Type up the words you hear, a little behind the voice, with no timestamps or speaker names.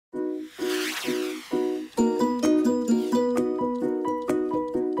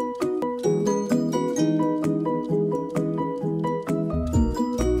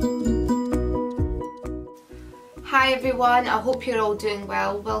Hi everyone, I hope you're all doing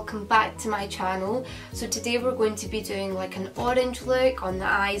well. Welcome back to my channel. So today we're going to be doing like an orange look on the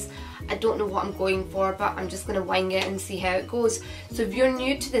eyes. I don't know what I'm going for, but I'm just going to wing it and see how it goes. So if you're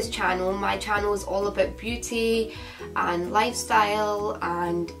new to this channel, my channel is all about beauty and lifestyle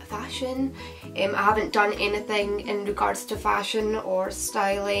and fashion. I haven't done anything in regards to fashion or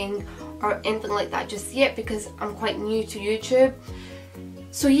styling or anything like that just yet because I'm quite new to YouTube.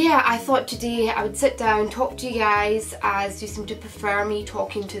 So yeah, I thought today I would sit down, talk to you guys, as you seem to prefer me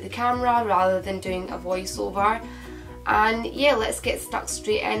talking to the camera rather than doing a voiceover. And yeah, let's get stuck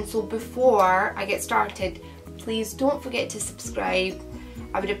straight in. So before I get started, please don't forget to subscribe.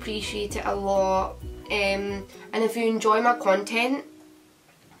 I would appreciate it a lot. And if you enjoy my content,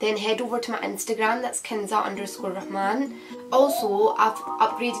 then head over to my Instagram, that's Kinza_Rahman. Also, I've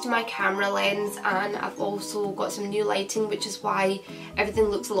upgraded my camera lens and I've also got some new lighting, which is why everything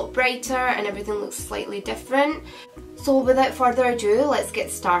looks a lot brighter and everything looks slightly different. So without further ado, let's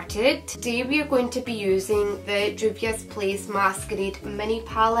get started. Today we are going to be using the Juvias Place Mascarade Mini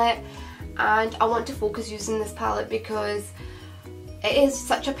Palette, and I want to focus using this palette because it is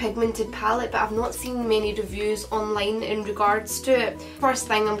such a pigmented palette, but I've not seen many reviews online in regards to it. First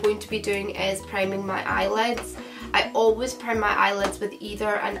thing I'm going to be doing is priming my eyelids. I always prime my eyelids with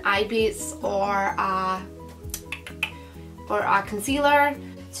either an eye base or a concealer.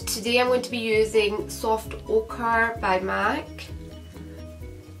 So today I'm going to be using Soft Ochre by MAC.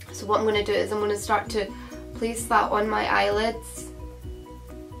 So what I'm going to do is I'm going to start to place that on my eyelids.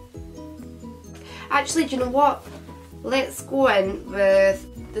 Actually, do you know what? Let's go in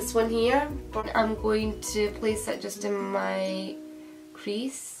with this one here. I'm going to place it just in my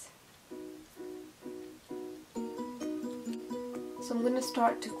crease. So I'm going to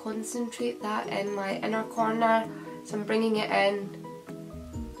start to concentrate that in my inner corner. So I'm bringing it in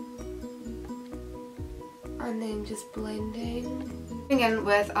and then just blending. Going in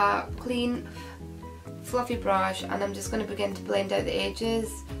with a clean fluffy brush, and I'm just going to begin to blend out the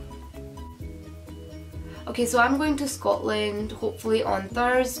edges. Okay, so I'm going to Scotland hopefully on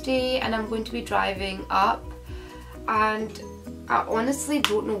Thursday, and I'm going to be driving up, and I honestly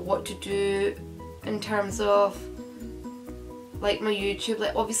don't know what to do in terms of like my YouTube.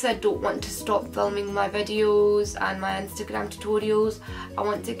 Like obviously I don't want to stop filming my videos and my Instagram tutorials. I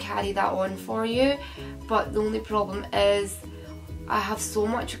want to carry that on for you, but the only problem is I have so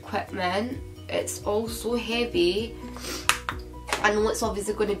much equipment. It's all so heavy. I know it's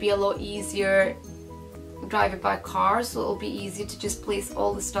obviously going to be a lot easier driving by car, so it'll be easy to just place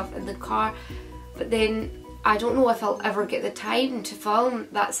all the stuff in the car, but then I don't know if I'll ever get the time to film.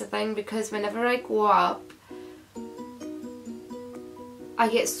 That's the thing, because whenever I go up I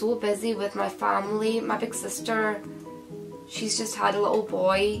get so busy with my family. My big sister, she's just had a little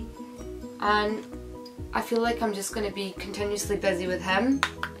boy, and I feel like I'm just going to be continuously busy with him.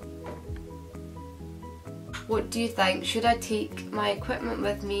 What do you think? Should I take my equipment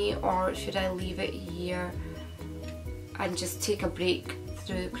with me or should I leave it here and just take a break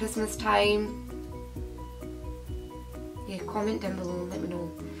through Christmas time? Yeah, comment down below and let me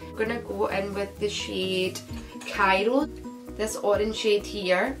know. I'm going to go in with the shade Cairo, this orange shade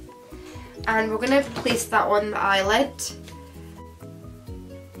here, and we're going to place that on the eyelid.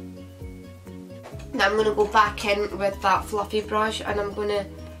 Now I'm going to go back in with that fluffy brush and I'm going to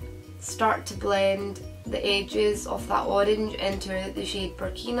start to blend the edges of that orange into the shade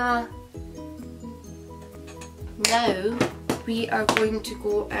Burkina. Now we are going to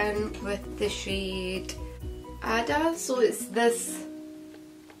go in with the shade Ada, so it's this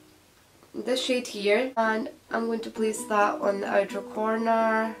shade here, and I'm going to place that on the outer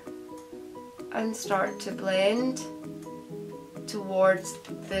corner and start to blend towards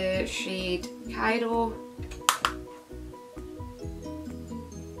the shade Cairo.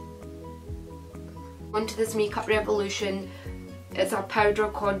 Onto this Makeup Revolution. It's a powder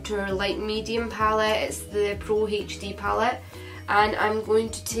contour light medium palette. It's the Pro HD palette, and I'm going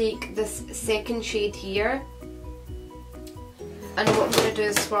to take this second shade here, and what I'm going to do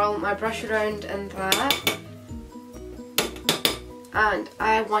is swirl my brush around in that, and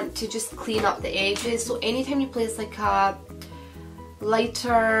I want to just clean up the edges. So anytime you place like a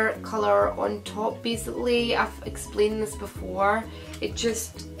lighter colour on top, basically, I've explained this before, it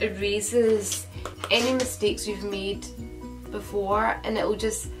just erases any mistakes you've made before, and it will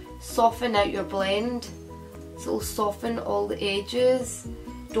just soften out your blend. So it will soften all the edges.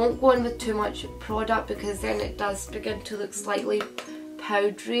 Don't go in with too much product because then it does begin to look slightly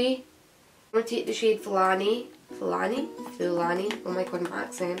powdery. I'm going to take the shade Fulani, oh my god, my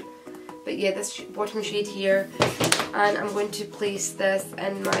accent. But yeah, this bottom shade here, and I'm going to place this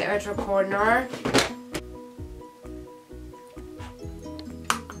in my outer corner.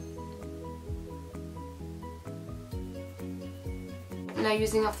 Now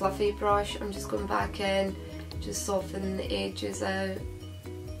using a fluffy brush, I'm just going back in, just soften the edges out.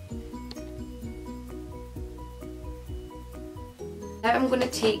 Now I'm going to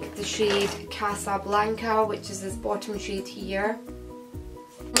take the shade Casablanca, which is this bottom shade here.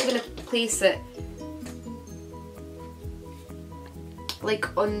 I'm going to place it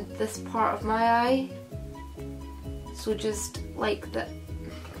like on this part of my eye. So just like the,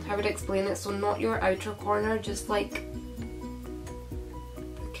 how would I explain it? So not your outer corner, just like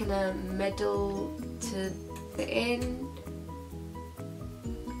kind of middle to the end.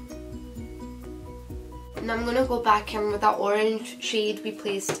 And I'm going to go back in with that orange shade we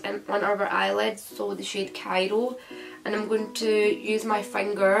placed in on our eyelids, so the shade Cairo, and I'm going to use my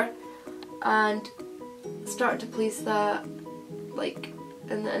finger and start to place that like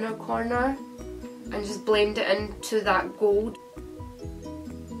in the inner corner and just blend it into that gold.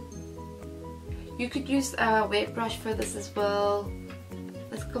 You could use a wet brush for this as well.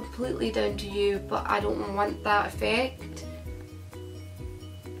 It's completely down to you, but I don't want that effect.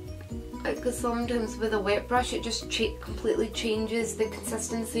 Because sometimes with a wet brush it just completely changes the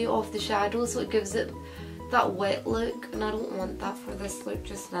consistency of the shadow, so it gives it that wet look, and I don't want that for this look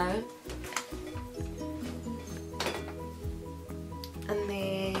just now. And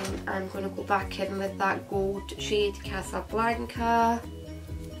then I'm going to go back in with that gold shade Casablanca.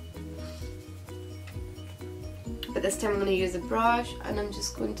 But this time I'm going to use a brush, and I'm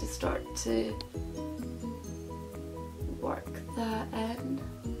just going to start to work that in.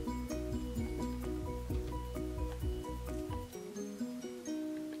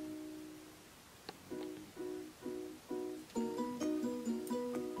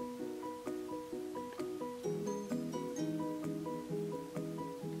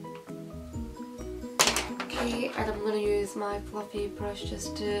 Okay, and I'm going to use my fluffy brush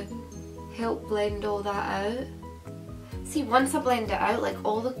just to help blend all that out. See, once I blend it out, like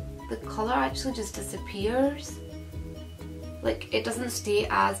all the colour actually just disappears. Like it doesn't stay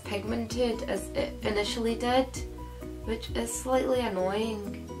as pigmented as it initially did, which is slightly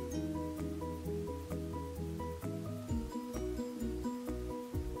annoying.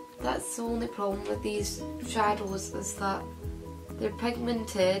 That's the only problem with these shadows, is that they're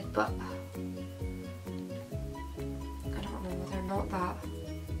pigmented, but I don't know, they're not that.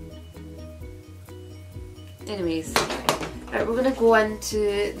 Anyways, right, we're going to go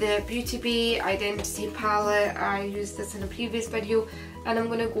into the Beauty Bay Identity palette. I used this in a previous video, and I'm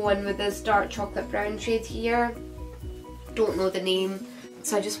going to go in with this dark chocolate brown shade here. Don't know the name,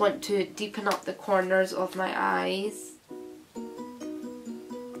 so I just want to deepen up the corners of my eyes.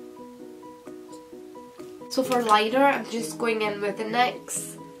 So for liner, I'm just going in with the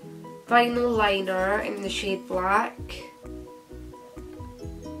NYX Vinyl Liner in the shade Black.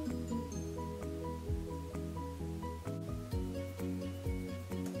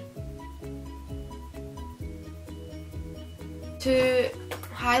 To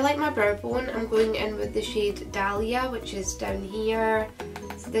highlight my brow bone, I'm going in with the shade Dahlia, which is down here.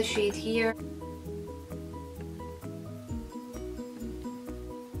 It's this shade here.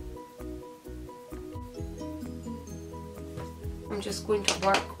 I'm just going to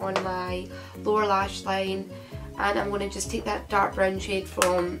work on my lower lash line, and I'm going to just take that dark brown shade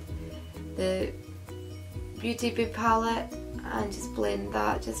from the Beauty Bay palette and just blend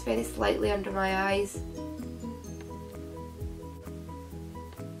that just very slightly under my eyes.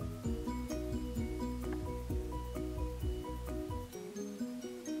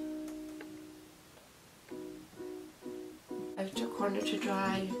 Outer corner to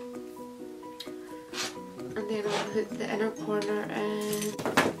dry, and then I'll put the inner corner in.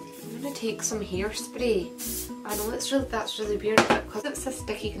 I'm going to take some hairspray. I know that's really weird, but because it's a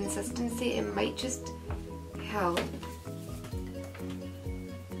sticky consistency, it might just help.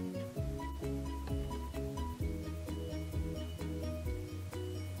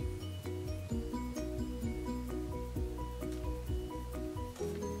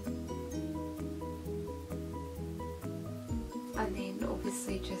 And then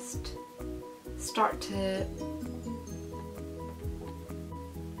obviously just start to...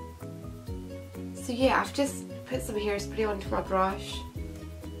 So yeah, I've just put some hairspray onto my brush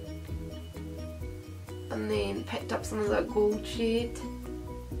and then picked up some of that gold shade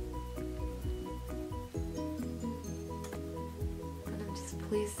and I'm just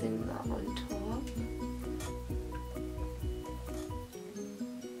placing that on top.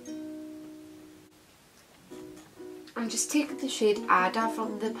 I'm just taking the shade Ada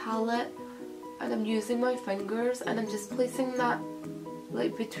from the palette and I'm using my fingers and I'm just placing that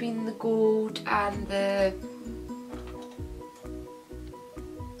like between the gold and the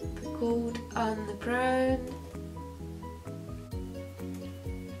brown.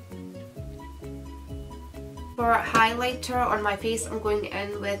 For highlighter on my face, I'm going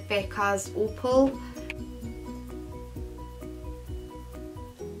in with Becca's Opal.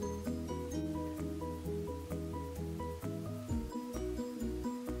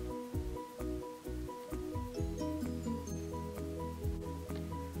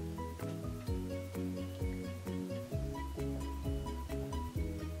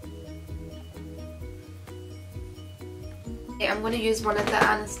 I'm going to use one of the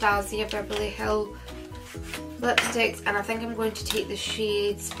Anastasia Beverly lipsticks, and I think I'm going to take the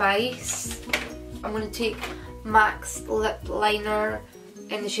shade Spice. I'm going to take MAC's lip liner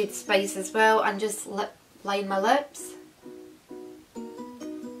in the shade Spice as well and just line my lips.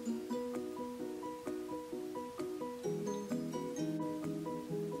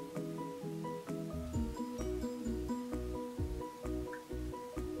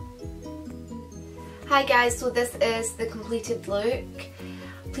 Hi guys, so this is the completed look.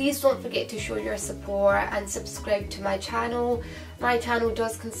 Please don't forget to show your support and subscribe to my channel. My channel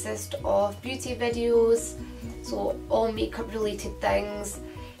does consist of beauty videos, so all makeup related things.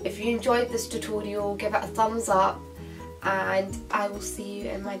 If you enjoyed this tutorial, give it a thumbs up and I will see you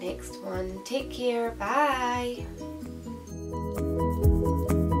in my next one. Take care, bye!